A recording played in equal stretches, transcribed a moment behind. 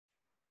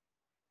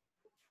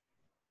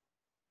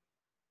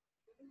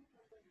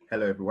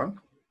Hello everyone.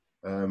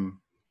 I'm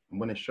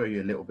going to show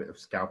you a little bit of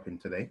scalping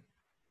today.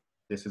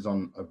 This is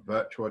on a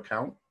virtual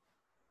account.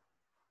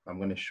 I'm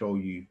going to show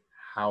you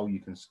how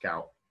you can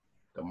scalp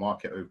the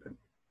market open.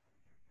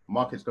 The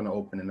market's going to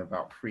open in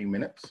about 3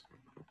 minutes.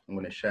 I'm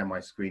going to share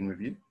my screen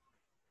with you.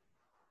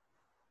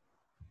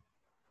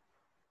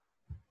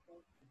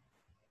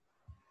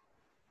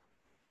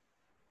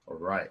 All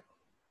right.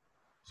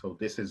 So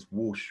this is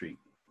Wall Street.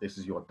 This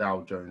is your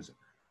Dow Jones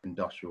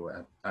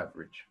Industrial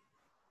Average.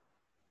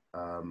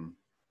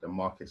 The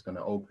market's going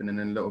to open in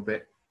a little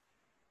bit,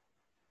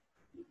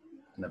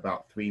 in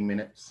about 3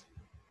 minutes.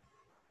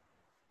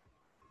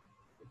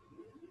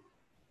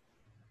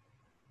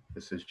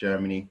 This is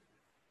Germany.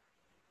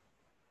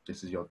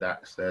 This is your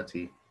DAX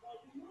 30.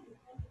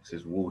 This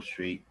is Wall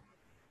Street.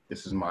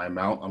 This is my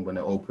amount I'm going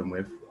to open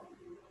with.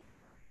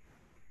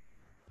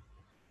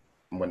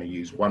 I'm going to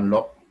use one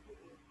lot.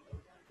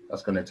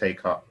 That's going to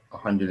take up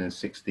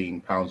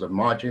 116 pounds of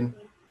margin.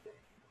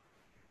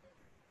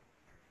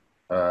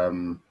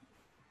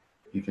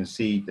 You can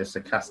see the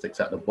stochastics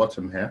at the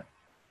bottom here.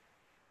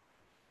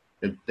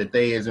 The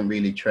day isn't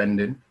really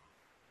trending.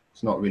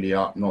 It's not really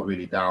up, not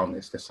really down.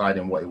 It's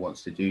deciding what it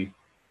wants to do.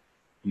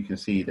 You can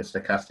see the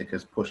stochastic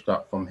has pushed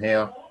up from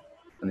here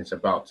and it's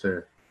about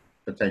to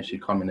potentially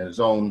come in a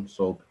zone.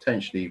 So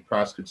potentially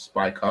price could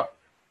spike up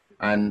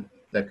and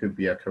there could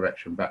be a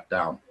correction back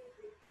down.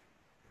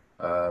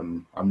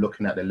 I'm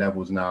looking at the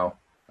levels now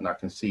and I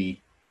can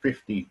see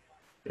 50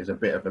 is a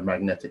bit of a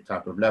magnetic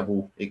type of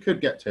level. It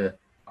could get to,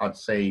 I'd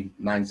say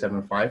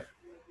 975.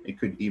 It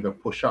could either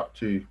push up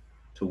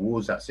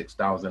towards that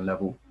 6,000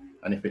 level.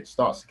 And if it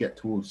starts to get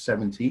towards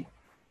 70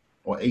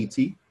 or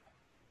 80,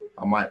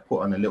 I might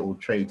put on a little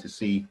trade to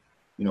see,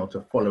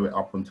 to follow it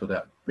up until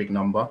that big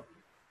number.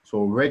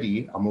 So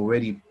I'm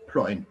already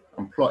plotting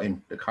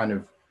the kind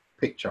of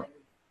picture,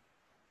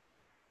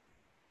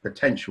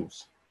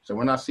 potentials. So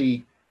when I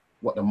see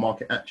what the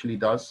market actually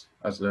does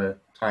as the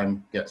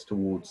time gets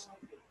towards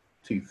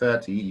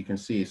 230, you can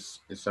see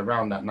it's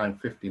around that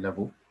 950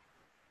 level.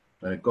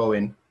 I'm going to go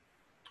in.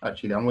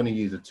 Actually, I'm going to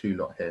use a 2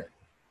 lot here.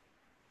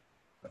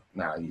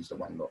 Now I use the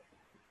 1 lot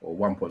or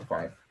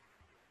 1.5.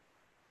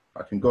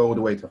 I can go all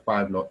the way to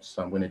 5 lots.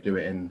 So I'm going to do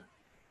it in,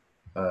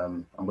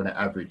 I'm going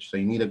to average. So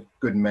you need a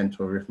good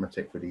mental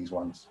arithmetic for these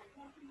ones.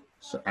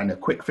 So, and a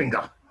quick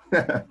finger.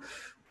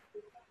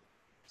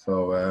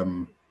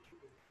 So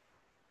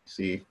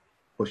see,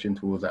 pushing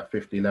towards that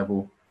 50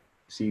 level.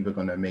 It's either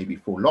going to maybe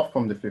fall off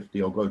from the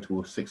 50 or go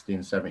towards 60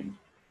 and 70.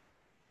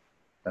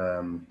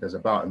 There's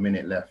about a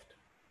minute left.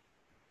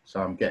 So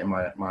I'm getting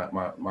my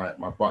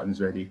buttons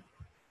ready.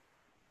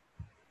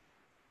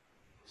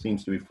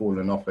 Seems to be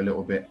falling off a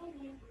little bit.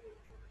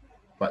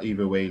 But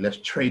either way, let's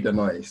trade the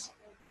noise.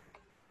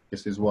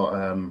 This is what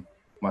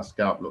my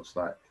scalp looks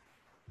like.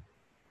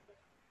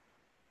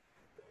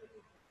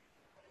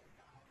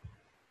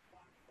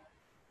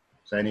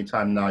 So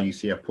anytime now you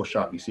see a push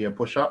up,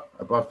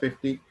 above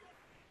 50,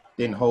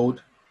 didn't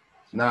hold.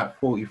 It's now at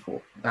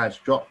 44. Now it's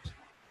dropped.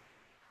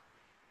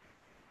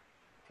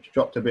 It's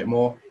dropped a bit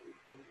more.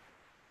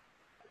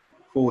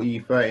 40,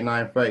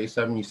 39,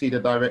 37. You see the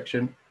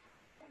direction?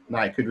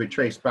 Now it could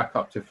retrace back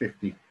up to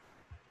 50.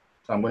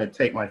 So I'm going to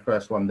take my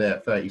first one there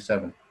at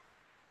 37.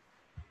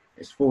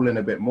 It's falling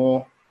a bit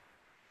more.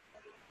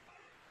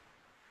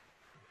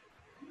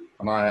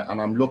 And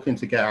I'm looking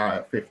to get out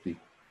at 50.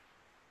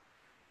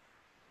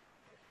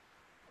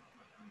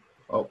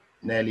 Oh,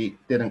 nearly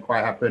didn't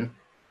quite happen.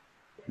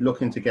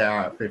 Looking to get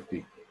out at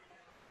 50.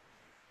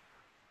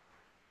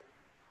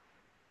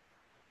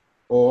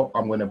 Or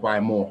I'm going to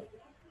buy more.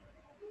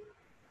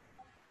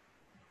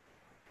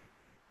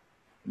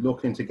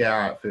 Looking to get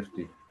out at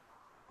 50.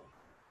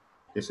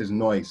 This is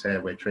noise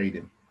here, we're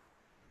trading.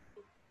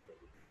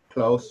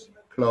 Close,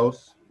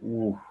 close.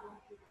 Ooh.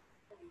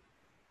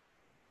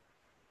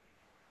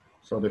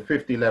 So the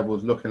 50 level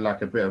is looking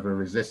like a bit of a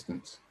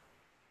resistance.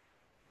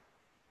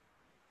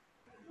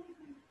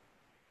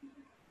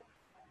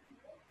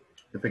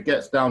 If it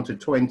gets down to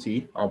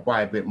 20, I'll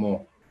buy a bit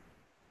more.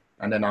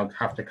 And then I'll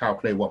have to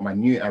calculate what my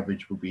new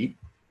average will be.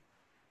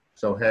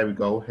 So here we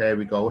go, here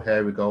we go,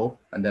 here we go.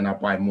 And then I'll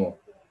buy more.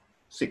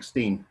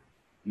 16.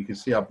 You can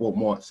see I bought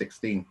more at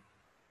 16.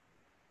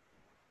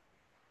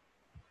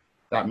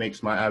 That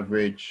makes my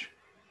average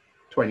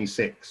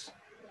 26.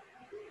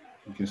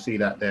 You can see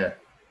that there.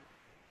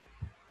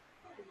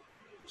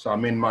 So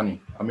I'm in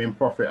money. I'm in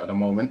profit at the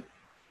moment,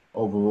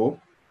 overall.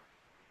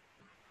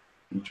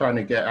 I'm trying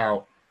to get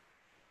out.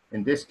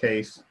 In this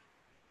case,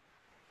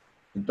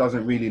 it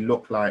doesn't really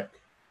look like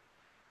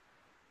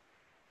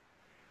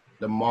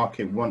the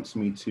market wants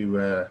me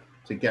to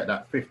get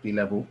that 50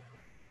 level.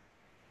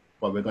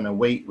 But we're going to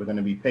wait. We're going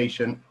to be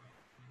patient.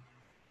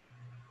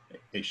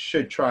 It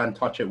should try and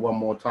touch it one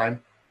more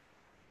time.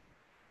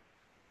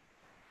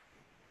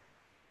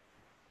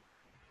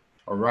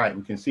 All right,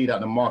 we can see that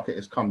the market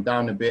has come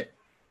down a bit.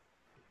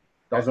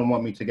 Doesn't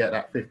want me to get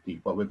that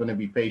 50, but we're going to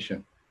be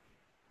patient.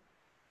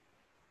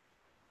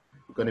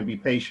 We're going to be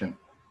patient.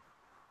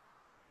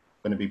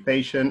 Going to be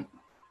patient.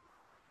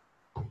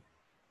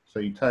 So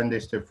you turn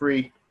this to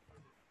 3.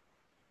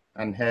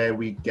 And here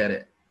we get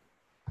it.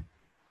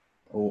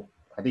 Oh,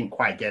 I didn't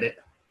quite get it,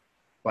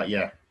 but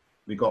yeah,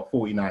 we got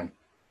 49.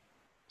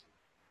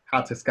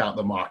 How to scalp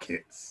the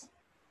markets.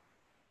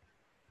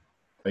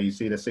 So you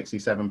see the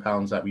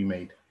 £67 that we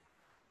made,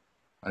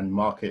 and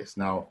markets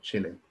now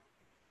chilling.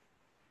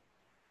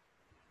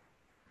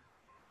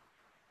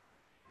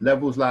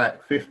 Levels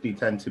like 50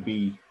 tend to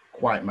be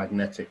quite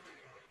magnetic,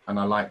 and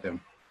I like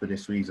them for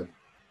this reason.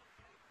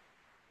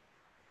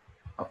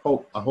 I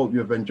hope you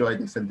have enjoyed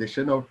this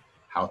edition of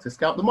How to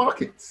Scalp the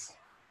Markets.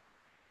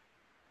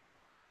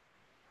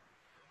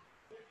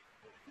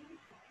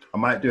 I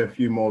might do a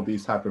few more of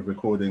these type of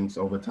recordings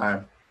over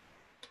time,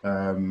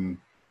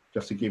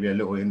 just to give you a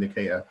little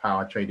indicator of how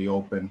I trade the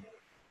open.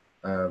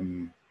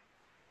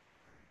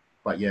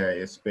 But yeah,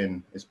 it's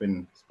been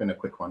a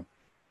quick one,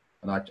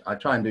 and I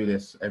try and do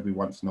this every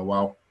once in a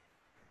while.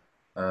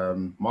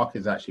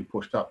 Market's actually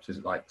pushed up to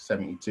like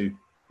 72,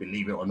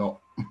 believe it or not.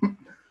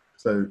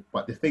 So,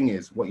 but the thing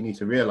is, what you need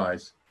to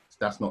realize is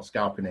that's not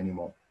scalping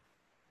anymore.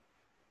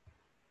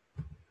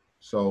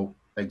 So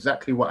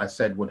exactly what I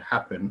said would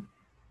happen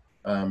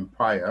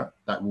prior,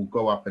 that will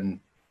go up, and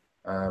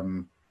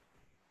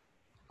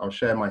I'll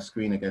share my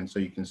screen again so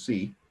you can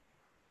see.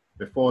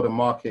 Before the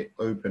market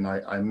open,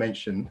 I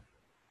mentioned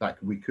that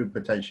we could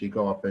potentially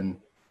go up and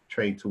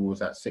trade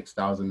towards that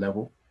 6,000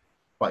 level.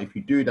 But if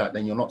you do that,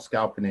 then you're not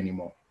scalping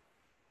anymore.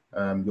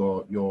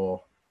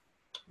 You're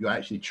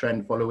actually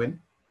trend following.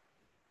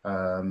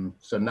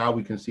 So now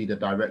we can see the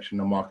direction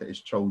the market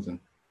is chosen.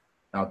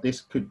 Now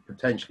this could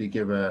potentially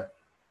give a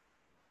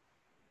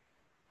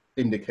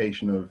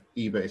indication of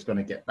either it's going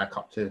to get back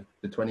up to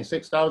the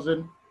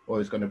 26,000 or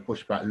it's going to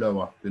push back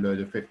lower below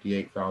the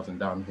 58,000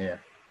 down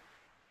here.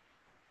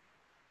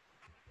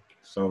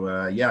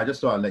 So yeah, I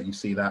just thought I'd let you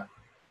see that.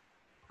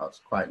 That's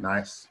quite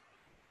nice.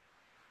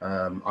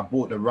 I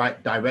bought the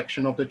right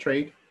direction of the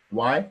trade.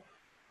 Why?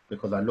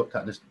 Because I looked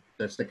at the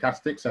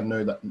stochastics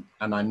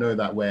and I know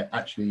that we're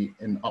actually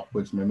in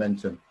upwards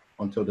momentum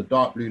until the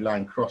dark blue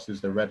line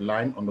crosses the red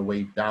line on the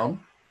way down.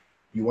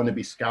 You want to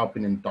be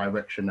scalping in the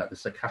direction that the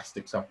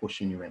stochastics are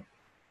pushing you in.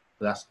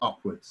 So that's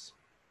upwards.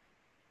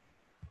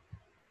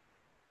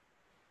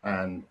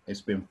 And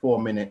it's been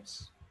 4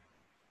 minutes,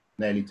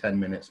 nearly 10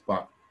 minutes,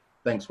 but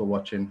thanks for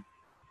watching.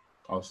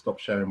 I'll stop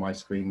sharing my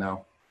screen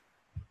now.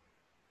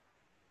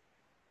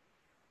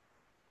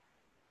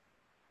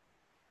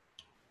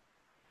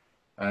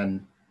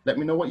 And let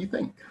me know what you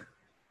think.